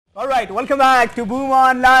All right, welcome back to Boom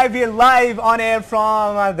On Live. We're live on air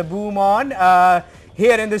from the Boom On.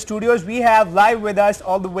 Here in the studios, we have live with us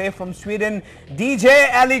all the way from Sweden, DJ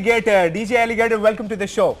Aligator. DJ Aligator, welcome to the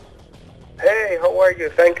show. Hey, how are you?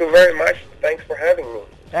 Thank you very much. Thanks for having me.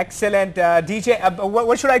 Excellent. DJ,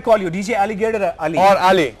 what should I call you? DJ Alligator or Ali? Or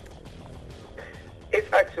Ali.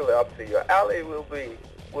 It's actually up to you. Ali will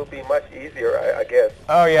be much easier, I guess.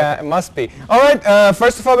 Oh yeah, it must be. All right,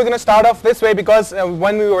 first of all, we're going to start off this way because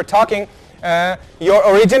when we were talking, your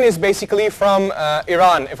origin is basically from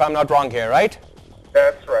Iran, if I'm not wrong here, right?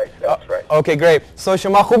 That's right, that's right. Okay, great. So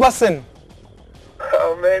شما خوب هستین؟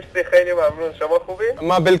 مرسی خیلی ممنون. شما خوبین؟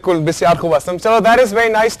 ما بالکل بسیار خوب هستم. So that is very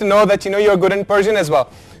nice to know that you're good in Persian as well.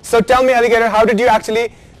 So tell me, Alligator, how did you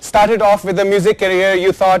actually started off with the music career?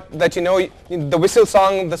 You thought that the whistle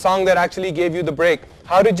song, the song that actually gave you the break.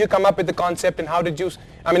 How did you come up with the concept, and how did you,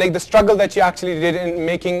 like the struggle that you actually did in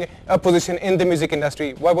making a position in the music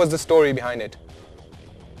industry? What was the story behind it?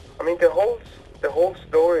 I mean, the whole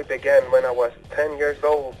story began when I was 10 years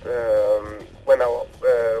old. When I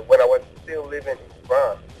was still living in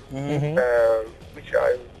Iran, which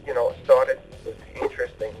I started with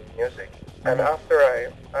interesting in music. And after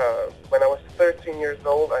when I was 13 years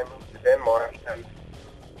old, I moved to Denmark, and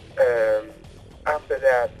after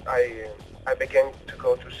that, I began to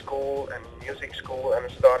go to school and music school,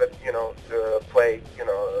 and started, to play,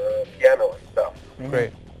 piano and stuff.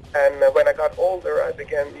 Great. And when I got older, I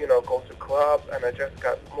began, go to clubs, and I just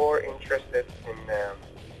got more interested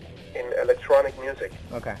in electronic music.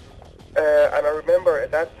 Okay. And I remember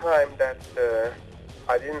at that time that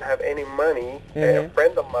I didn't have any money. A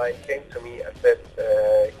friend of mine came to me and said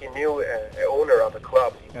he knew an owner of a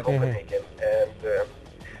club in Copenhagen, and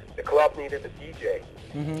the club needed a DJ.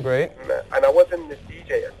 Great. And I wasn't the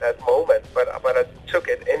DJ at that moment, but I took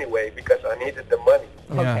it anyway because I needed the money.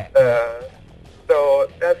 Okay. So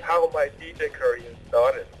that's how my DJ career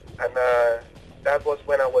started, and that was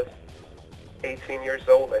when I was 18 years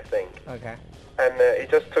old, I think. Okay. And it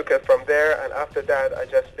just took it from there, and after that, I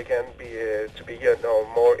just began to be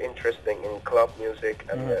more interesting in club music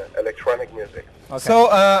and electronic music. Okay. So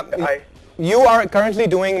you are currently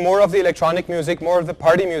doing more of the electronic music, more of the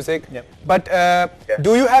party music. Yep. But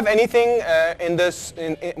do you have anything in this?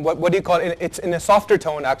 What do you call it? It's in a softer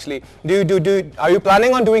tone, actually. Are you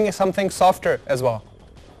planning on doing something softer as well?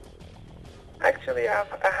 Actually, I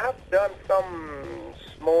have done some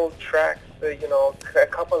small tracks, a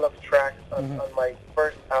couple of tracks on my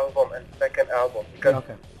first album and second album, because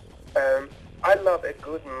I love a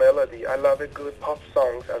good melody. I love a good pop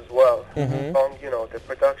songs as well. Song, the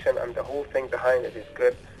production and the whole thing behind it is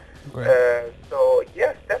good. So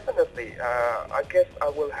yes, definitely. I guess I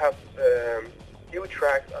will have few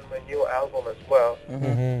tracks on my new album as well.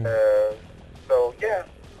 So yeah.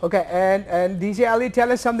 Okay, and DJ Ali,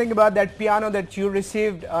 tell us something about that piano that you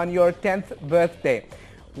received on your 10th birthday.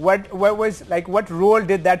 What role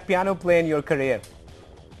did that piano play in your career?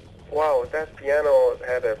 Wow, that piano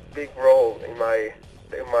had a big role in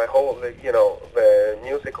my whole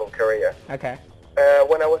musical career. Okay.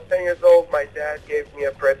 When I was 10 years old, my dad gave me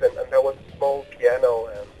a present, and that was a small piano.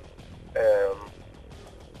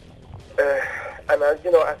 And as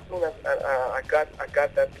soon as I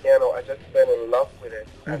got that piano, I just fell in love with it,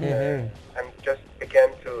 and just began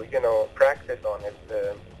to practice on it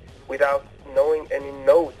without knowing any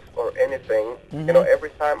notes or anything.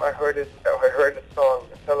 Every time I heard a song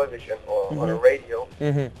on television or on a radio,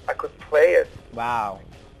 I could play it. Wow.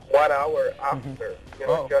 1 hour after,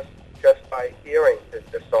 just by hearing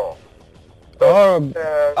the song. So,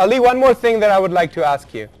 Ali, one more thing that I would like to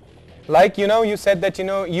ask you. Like, you said that,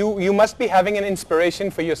 you must be having an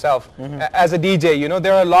inspiration for yourself as a DJ.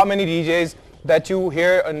 There are many DJs that you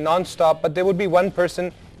hear non-stop, but there would be one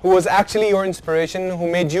person who was actually your inspiration, who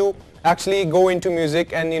made you actually go into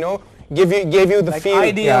music and, gave you the feel.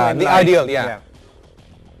 Ideal, yeah.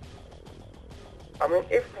 I mean,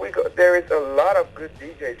 there is a lot of good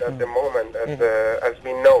DJs at the moment, as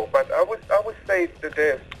we know. But I would say that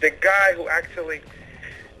the guy who actually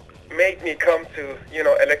made me come to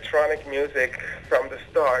electronic music from the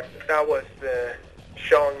start, that was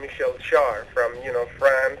Jean-Michel Jarre from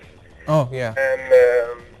France. Oh yeah.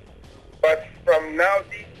 And but from now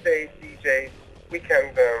these days, DJs, we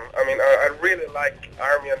can. I really like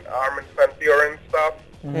Armin van Buuren stuff,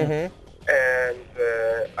 and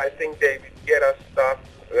I think David Guetta stuff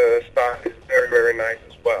is very, very nice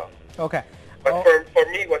as well. Okay. But for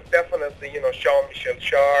me, it was definitely Jean-Michel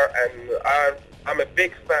Jarre, and I'm a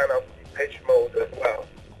big fan of Pitch Mode as well.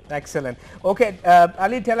 Excellent. Okay,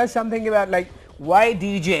 Ali, tell us something about why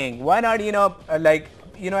DJing? Why not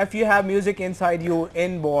if you have music inside you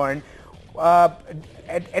inborn,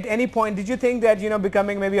 at any point, did you think that,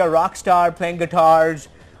 becoming maybe a rock star, playing guitars,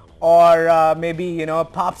 or maybe, a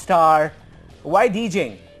pop star? Why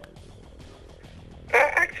DJing?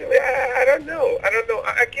 Actually, I don't know. I don't know.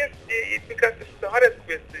 I guess it because it started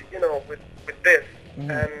with, with this.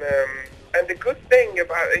 And the good thing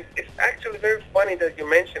about it, it's actually very funny that you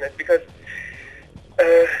mention it, because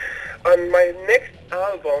on my next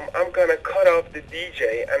album, I'm gonna cut off the DJ,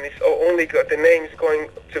 and it's only got the name is going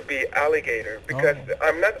to be Aligator, because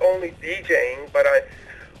I'm not only DJing, but I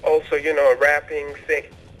also, rapping,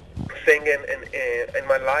 singing in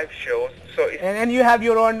my live shows. So and you have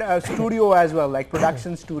your own studio as well, like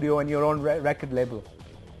production studio and your own record label.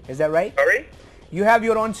 Is that right? Sorry? You have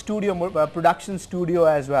your own studio, production studio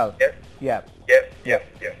as well. Yes. Yeah. Yes.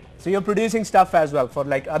 So you're producing stuff as well for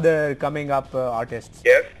like other coming up artists.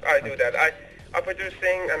 Yes, I do that. I'm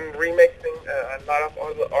producing and remixing a lot of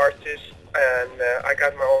other artists, and I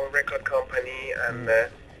got my own record company, and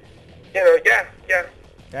yeah.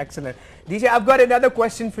 Excellent. DJ, I've got another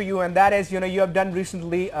question for you, and that is, you have done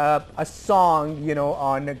recently a song,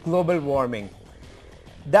 on global warming.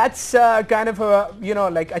 That's kind of a,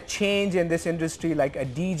 like a change in this industry, like a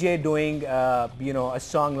DJ doing, a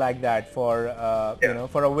song like that for,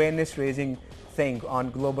 for awareness raising thing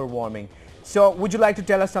on global warming. So would you like to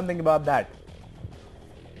tell us something about that?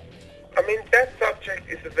 I mean, that subject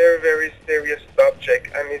is a very, very serious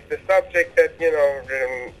subject, and it's the subject that,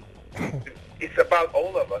 it's about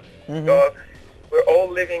all of us. So we're all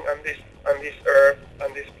living on this earth,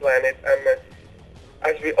 on this planet, and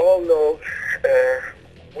as we all know,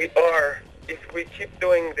 if we keep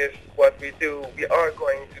doing this, what we do, we are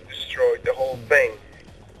going to destroy the whole thing.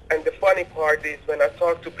 And the funny part is, when I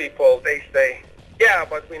talk to people, they say, yeah,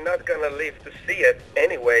 but we're not going to live to see it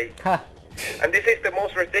anyway. And this is the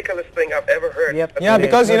most ridiculous thing I've ever heard. Yep. Yeah,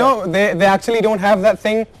 because, they actually don't have that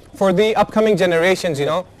thing for the upcoming generations,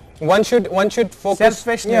 One should focus.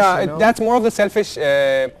 Selfishness, Yeah, that's more of the selfish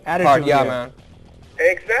part, yeah, man.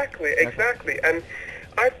 Exactly. And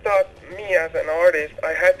I thought, me as an artist,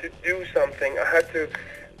 I had to do something. I had to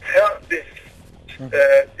tell this,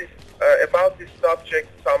 about this subject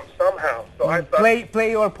somehow. So I thought,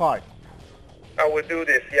 play your part. I would do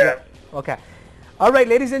this, yeah. Okay. All right,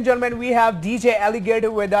 ladies and gentlemen, we have DJ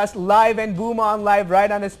Aligator with us live and Boom On Live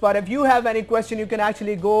right on the spot. If you have any question, you can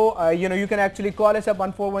actually go, you can actually call us up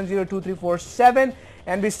on 410-2347.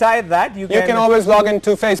 And beside that, you can always log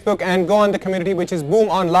into Facebook and go on the community, which is Boom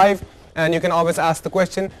On Live. And you can always ask the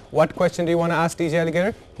question. What question do you want to ask DJ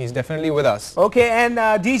Aligator? He's definitely with us. Okay, and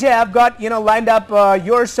DJ, I've got, lined up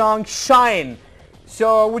your song, Shine.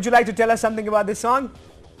 So would you like to tell us something about this song?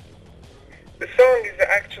 The song is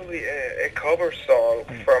actually a cover song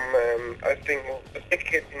from, I think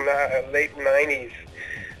it in the late 90s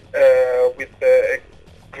with a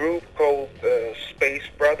group called Space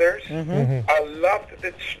Brothers. I loved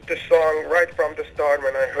the song right from the start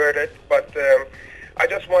when I heard it, but I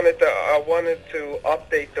just wanted to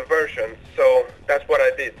update the version, so that's what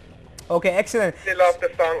I did. Okay, excellent. I love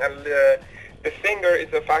the song, and the singer is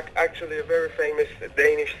actually a very famous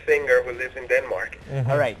Danish singer who lives in Denmark.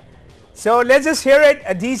 All right. So let's just hear it.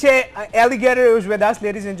 DJ Aligator is with us.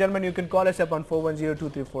 Ladies and gentlemen, you can call us up on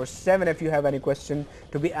 410-2347 if you have any question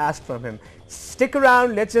to be asked from him. Stick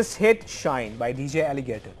around. Let's just hit Shine by DJ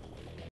Aligator.